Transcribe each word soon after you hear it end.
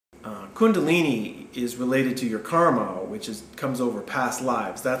Kundalini is related to your karma, which comes over past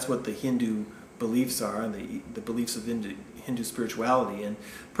lives. That's what the Hindu beliefs are, and the beliefs of Hindu spirituality. And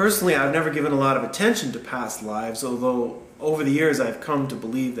personally, I've never given a lot of attention to past lives, although over the years I've come to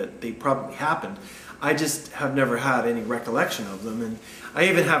believe that they probably happened. I just have never had any recollection of them. And I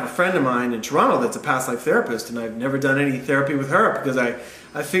even have a friend of mine in Toronto that's a past life therapist, and I've never done any therapy with her because I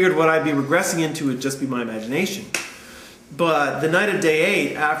figured what I'd be regressing into would just be my imagination. But the night of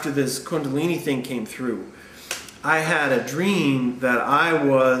day 8, after this Kundalini thing came through, I had a dream that I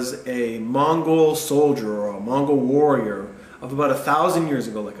was a Mongol soldier or a Mongol warrior of about 1,000 years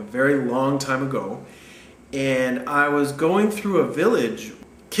ago, like a very long time ago. And I was going through a village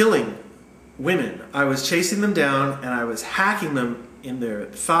killing women. I was chasing them down and I was hacking them in their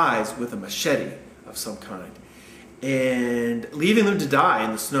thighs with a machete of some kind and leaving them to die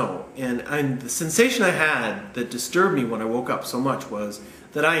in the snow. And the sensation I had that disturbed me when I woke up so much was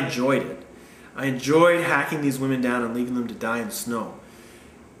that I enjoyed it. I enjoyed hacking these women down and leaving them to die in the snow.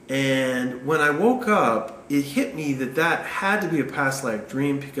 And when I woke up, it hit me that that had to be a past life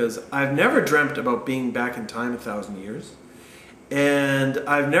dream, because I've never dreamt about being back in time 1,000 years. And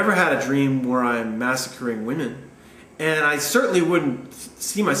I've never had a dream where I'm massacring women. And I certainly wouldn't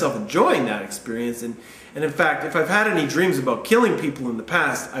see myself enjoying that experience. And in fact, if I've had any dreams about killing people in the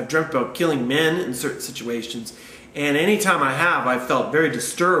past, I've dreamt about killing men in certain situations. And anytime I have, I've felt very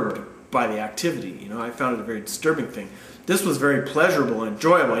disturbed by the activity. You know, I found it a very disturbing thing. This was very pleasurable and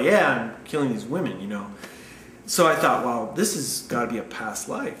enjoyable. Yeah, I'm killing these women, you know. So I thought, well, this has got to be a past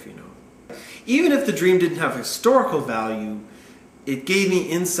life, you know. Even if the dream didn't have historical value, it gave me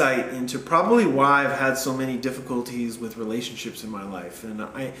insight into probably why I've had so many difficulties with relationships in my life. And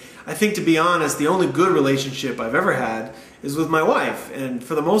I think, to be honest, the only good relationship I've ever had is with my wife. And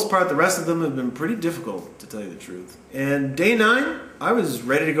for the most part, the rest of them have been pretty difficult, to tell you the truth. And day 9, I was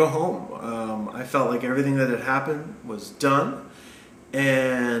ready to go home. I felt like everything that had happened was done.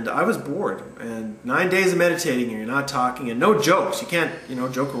 And I was bored. And 9 days of meditating and you're not talking and no jokes. You can't, you know,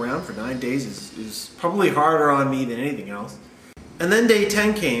 joke around for 9 days is probably harder on me than anything else. And then day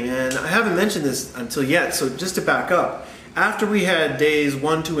 10 came, and I haven't mentioned this until yet, so just to back up. After we had days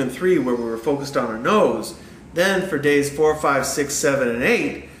 1, 2, and 3 where we were focused on our nose, then for days 4, 5, 6, 7, and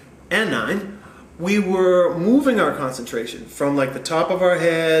 8, and 9, we were moving our concentration from like the top of our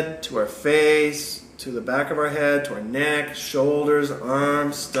head to our face, to the back of our head, to our neck, shoulders,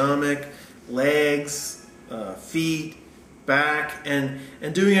 arms, stomach, legs, feet, back, and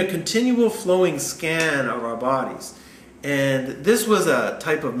doing a continual flowing scan of our bodies. And this was a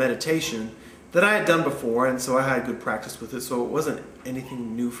type of meditation that I had done before, and so I had good practice with it, so it wasn't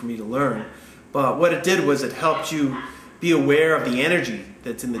anything new for me to learn. But what it did was it helped you be aware of the energy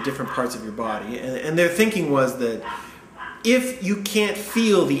that's in the different parts of your body. And their thinking was that if you can't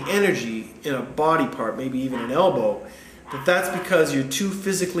feel the energy in a body part, maybe even an elbow, that's because you're too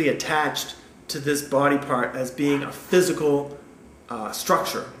physically attached to this body part as being a physical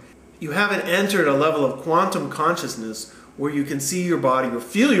structure. You haven't entered a level of quantum consciousness where you can see your body or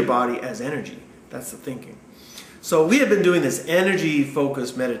feel your body as energy. That's the thinking. So we had been doing this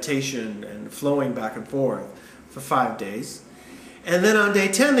energy-focused meditation and flowing back and forth for 5 days. And then on day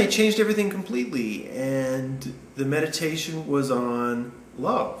 10, they changed everything completely. And the meditation was on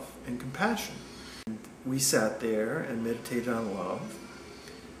love and compassion. We sat there and meditated on love.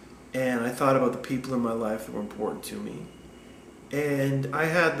 And I thought about the people in my life that were important to me. And I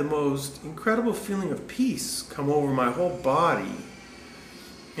had the most incredible feeling of peace come over my whole body.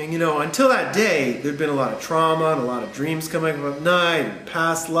 And you know, until that day, there'd been a lot of trauma and a lot of dreams coming up at night, and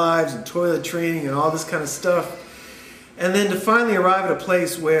past lives and toilet training and all this kind of stuff. And then to finally arrive at a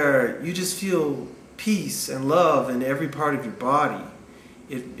place where you just feel peace and love in every part of your body,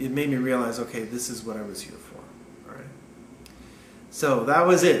 it made me realize, okay, this is what I was here for. All right. So that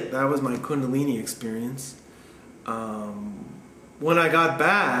was it. That was my Kundalini experience. When I got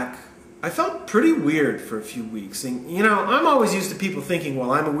back, I felt pretty weird for a few weeks. And you know, I'm always used to people thinking, well,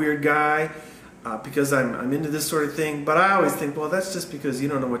 I'm a weird guy because I'm into this sort of thing. But I always think, well, that's just because you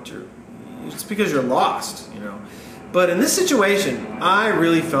don't know what it's because you're lost, you know. But in this situation, I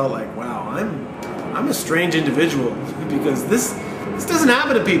really felt like, wow, I'm a strange individual because this doesn't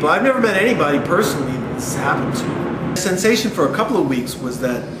happen to people. I've never met anybody personally that this happened to. The sensation for a couple of weeks was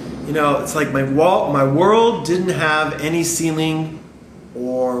that, you know, it's like my world didn't have any ceiling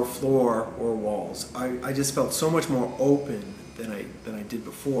or floor or walls. I just felt so much more open than I did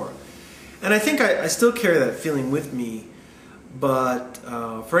before. And I think I still carry that feeling with me. But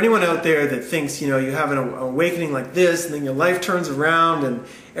for anyone out there that thinks, you know, you have an awakening like this and then your life turns around and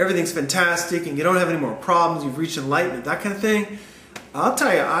everything's fantastic and you don't have any more problems, you've reached enlightenment, that kind of thing, I'll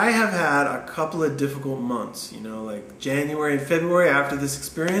tell you, I have had a couple of difficult months. You know, like January and February after this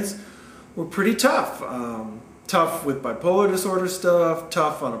experience were pretty tough. Tough with bipolar disorder stuff,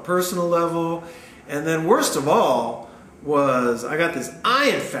 tough on a personal level, and then worst of all was I got this eye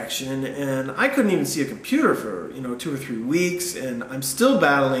infection and I couldn't even see a computer for 2 or 3 weeks, and I'm still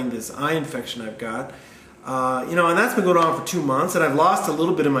battling this eye infection I've got. And that's been going on for 2 months, and I've lost a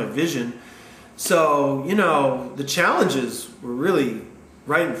little bit of my vision. So, the challenges were really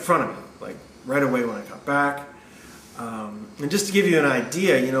right in front of me, like right away when I got back. And just to give you an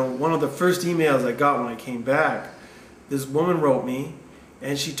idea, one of the first emails I got when I came back, this woman wrote me,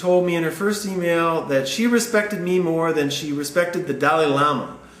 and she told me in her first email that she respected me more than she respected the Dalai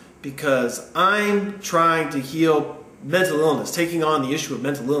Lama, because I'm trying to heal mental illness, taking on the issue of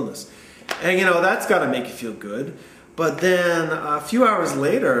mental illness. And that's got to make you feel good. But then a few hours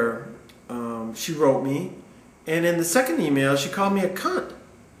later, she wrote me, and in the second email she called me a cunt.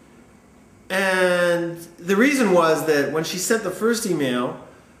 And the reason was that when she sent the first email,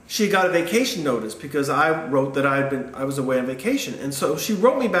 she got a vacation notice because I wrote that I was away on vacation. And so she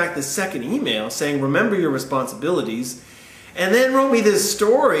wrote me back the second email saying, remember your responsibilities, and then wrote me this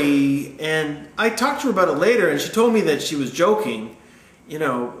story. And I talked to her about it later, and she told me that she was joking,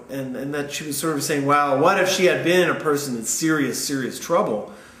 and that she was sort of saying, well, what if she had been a person in serious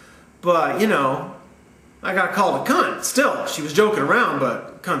trouble? But, I got called a cunt. Still, she was joking around,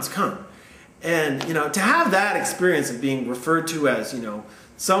 but cunt's cunt. And, to have that experience of being referred to as,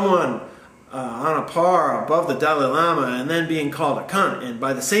 someone on a par above the Dalai Lama, and then being called a cunt, and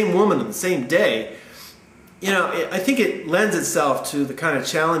by the same woman on the same day, I think it lends itself to the kind of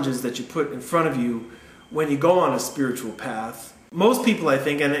challenges that you put in front of you when you go on a spiritual path. Most people, I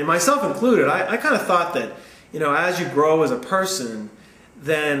think, and myself included, I kind of thought that, as you grow as a person,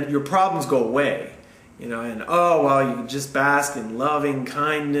 then your problems go away. And oh, well, you can just bask in loving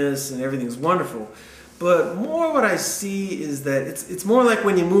kindness and everything's wonderful. But more what I see is that it's more like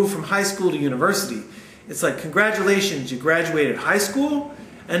when you move from high school to university. It's like, congratulations, you graduated high school,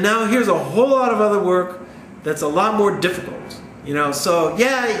 and now here's a whole lot of other work that's a lot more difficult. So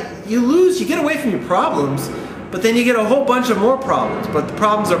yeah, you get away from your problems, but then you get a whole bunch of more problems. But the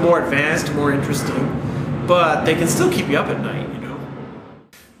problems are more advanced, more interesting, but they can still keep you up at night.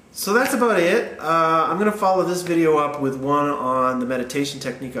 So that's about it. I'm going to follow this video up with one on the meditation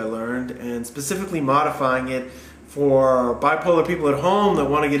technique I learned, and specifically modifying it for bipolar people at home that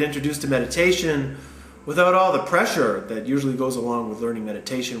want to get introduced to meditation without all the pressure that usually goes along with learning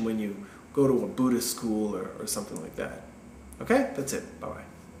meditation when you go to a Buddhist school or something like that. Okay? That's it. Bye-bye.